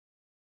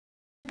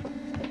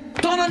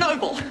Donna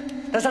Noble!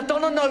 There's a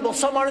Donna Noble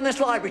somewhere in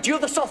this library. Do you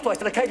have the software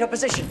to locate her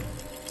position?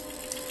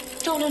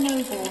 Donna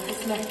Noble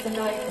has left the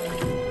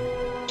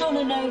library.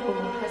 Donna Noble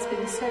has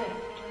been saved.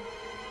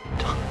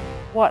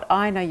 What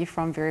I know you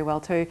from very well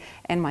too,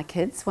 and my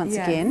kids, once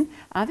again,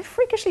 they're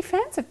freakishly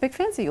big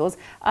fans of yours.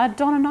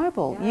 Donna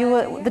Noble, you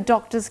were the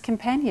Doctor's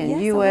companion.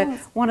 Yes, you were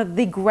one of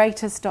the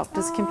greatest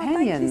Doctor's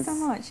companions. Thank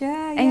you so much,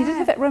 And you did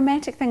have that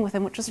romantic thing with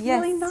him, which was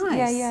really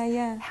nice.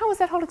 Yeah. How was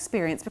that whole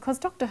experience? Because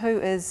Doctor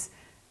Who is...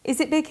 Is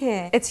it big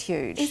here? It's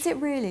huge. Is it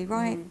really?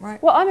 Right.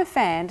 Well, I'm a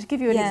fan. To give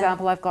you an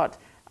example, I've got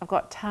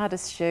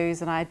TARDIS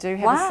shoes, and I do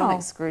have a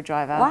sonic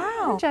screwdriver.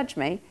 Wow. Don't judge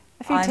me.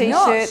 A few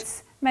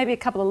T-shirts. Maybe a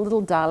couple of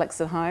little Daleks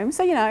at home.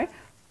 So, you know,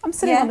 I'm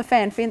sitting on the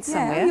fan fence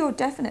somewhere. Yeah, you're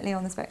definitely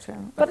on the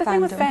spectrum. But the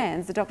thing with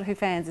fans, the Doctor Who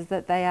fans, is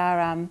that they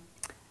are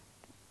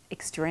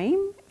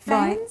extreme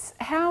fans.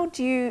 Right. How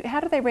do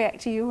they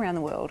react to you around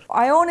the world?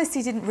 I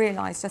honestly didn't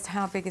realise just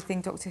how big a thing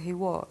Doctor Who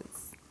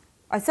was.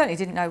 I certainly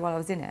didn't know while I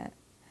was in it.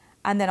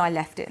 And then I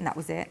left it and that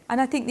was it.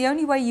 And I think the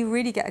only way you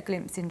really get a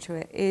glimpse into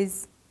it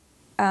is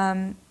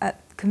at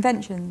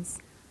conventions,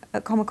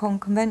 at Comic-Con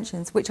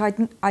conventions, which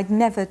I'd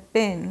never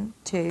been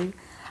to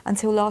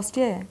until last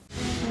year.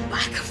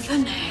 Back of the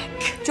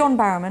neck. John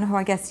Barrowman, who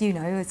I guess you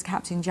know as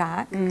Captain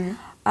Jack,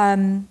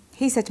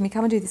 he said to me,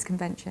 come and do this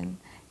convention.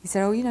 He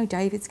said, oh, you know,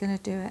 David's going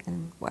to do it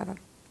and whatever.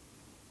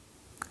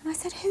 And I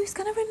said, who's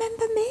going to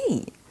remember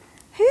me?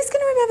 Who's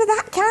going to remember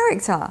that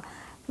character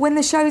when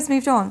the show's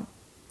moved on?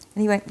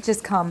 And he went,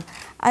 just come.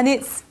 And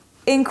it's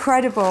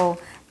incredible,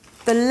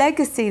 the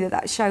legacy that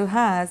that show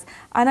has.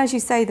 And as you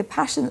say, the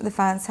passion that the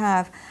fans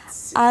have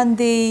and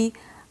the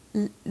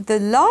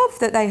love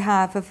that they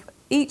have of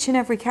each and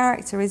every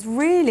character is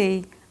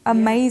really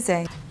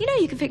amazing. You know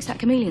you can fix that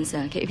chameleon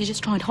circuit if you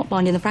just tried hot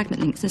binding the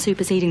fragment links and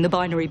superseding the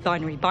binary.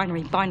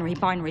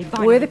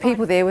 Were the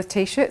people there with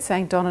T-shirts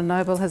saying Donna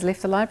Noble has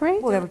left the library?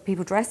 Well, there were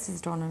people dressed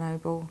as Donna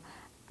Noble.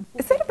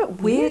 Is that a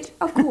bit weird?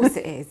 Of course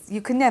it is.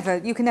 You can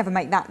never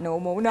make that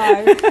normal,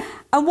 no.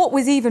 And what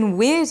was even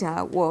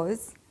weirder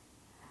was,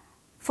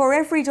 for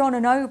every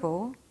Donna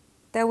Noble,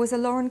 there was a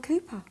Lauren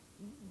Cooper.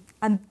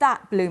 And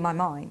that blew my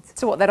mind.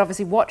 So what, they'd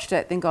obviously watched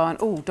it, then gone,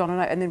 oh, Donna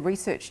Noble, and then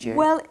researched you?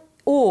 Well,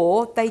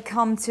 or they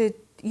come to,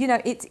 you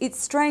know, it's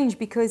strange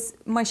because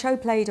my show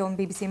played on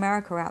BBC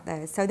America out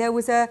there. So there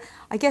was I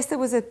guess there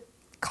was a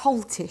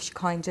cultish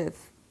kind of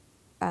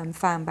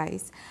fan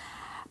base.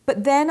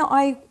 But then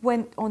I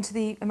went onto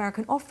the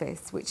American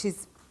Office, which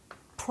is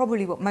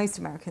probably what most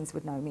Americans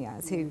would know me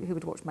as, who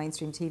would watch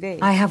mainstream TV.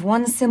 I have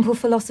one simple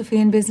philosophy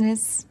in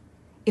business.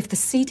 If the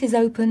seat is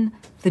open,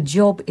 the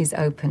job is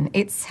open.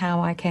 It's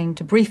how I came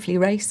to briefly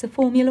race a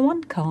Formula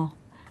One car.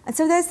 And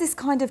so there's this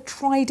kind of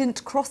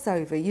trident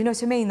crossover, you know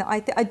what I mean? That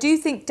I do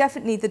think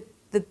definitely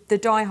the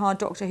die-hard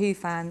Doctor Who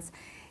fans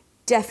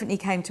definitely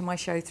came to my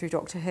show through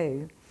Doctor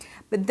Who.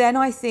 But then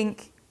I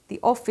think the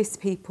Office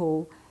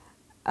people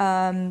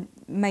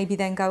maybe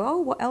then go, oh,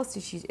 what else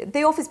did she do?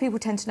 The Office people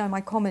tend to know my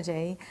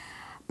comedy,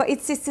 but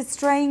it's just a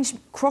strange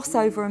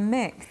crossover and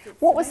mix.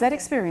 What was that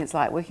experience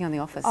like, working on The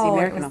Office, the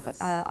American Office?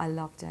 I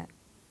loved it.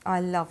 I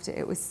loved it.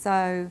 It was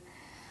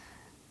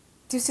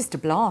just a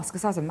blast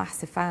because I was a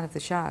massive fan of the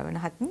show and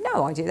I had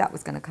no idea that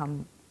was going to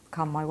come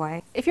my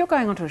way. If you're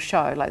going onto a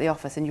show like The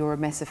Office and you're a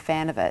massive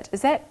fan of it,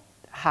 is that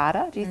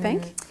harder, do you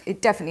think?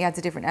 It definitely adds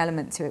a different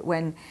element to it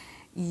when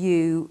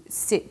you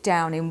sit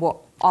down in what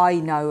I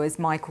know as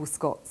Michael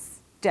Scott's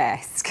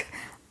desk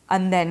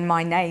and then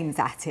my name's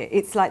at it.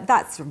 It's like,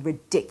 that's a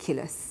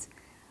ridiculous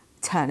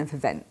turn of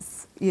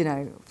events, you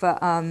know,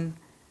 but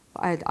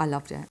I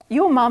loved it.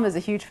 Your mum is a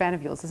huge fan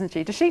of yours, isn't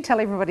she? Does she tell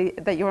everybody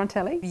that you're on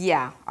telly?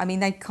 Yeah, I mean,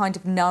 they kind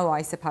of know,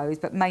 I suppose,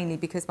 but mainly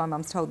because my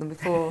mum's told them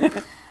before.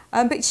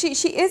 But she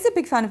is a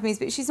big fan of me,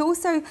 but she's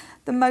also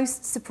the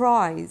most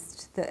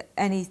surprised that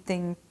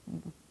anything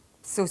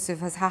sort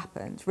of has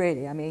happened,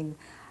 really. I mean,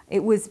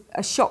 it was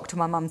a shock to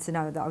my mum to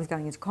know that I was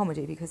going into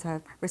comedy because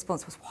her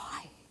response was,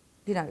 why?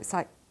 You know, it's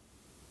like,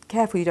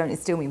 careful you don't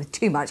instill me with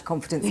too much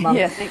confidence, Mum.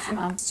 Yeah, thanks,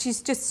 Mum.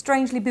 She's just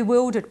strangely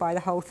bewildered by the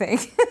whole thing.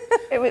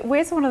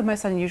 Where's one of the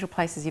most unusual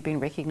places you've been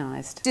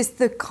recognised? Just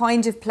the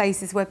kind of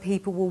places where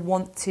people will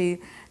want to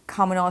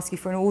come and ask you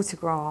for an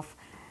autograph.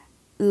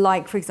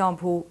 Like, for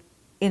example,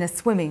 in a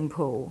swimming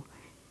pool,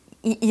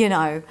 you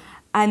know,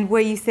 and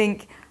where you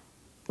think,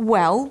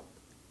 well,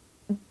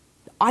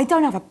 I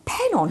don't have a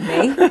pen on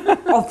me,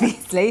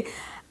 obviously,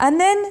 and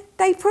then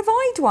they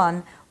provide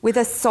one with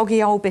a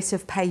soggy old bit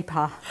of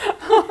paper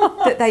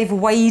that they've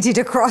waded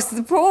across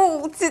the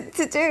pool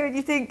to do, and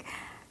you think,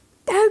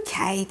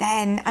 okay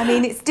then. I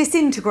mean, it's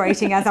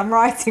disintegrating as I'm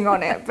writing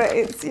on it, but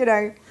it's, you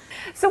know.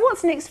 So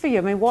what's next for you?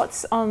 I mean,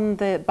 what's on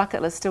the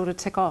bucket list still to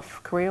tick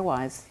off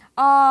career-wise?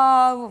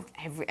 Oh,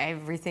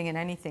 everything and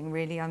anything,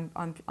 really.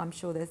 I'm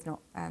sure there's not.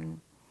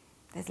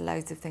 There's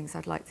loads of things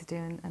I'd like to do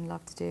and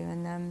love to do,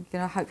 and you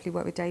know, hopefully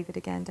work with David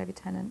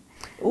Tennant,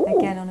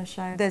 again on a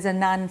show. There's a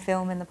Nan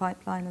film in the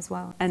pipeline as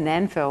well. A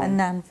Nan film? A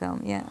Nan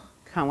film, yeah.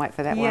 Can't wait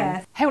for that one.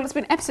 Yeah. Hey, well, it's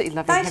been absolutely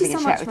lovely having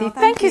a chat with you.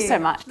 Thank you so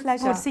much.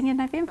 Pleasure. We'll see you in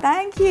November.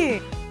 Thank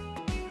you.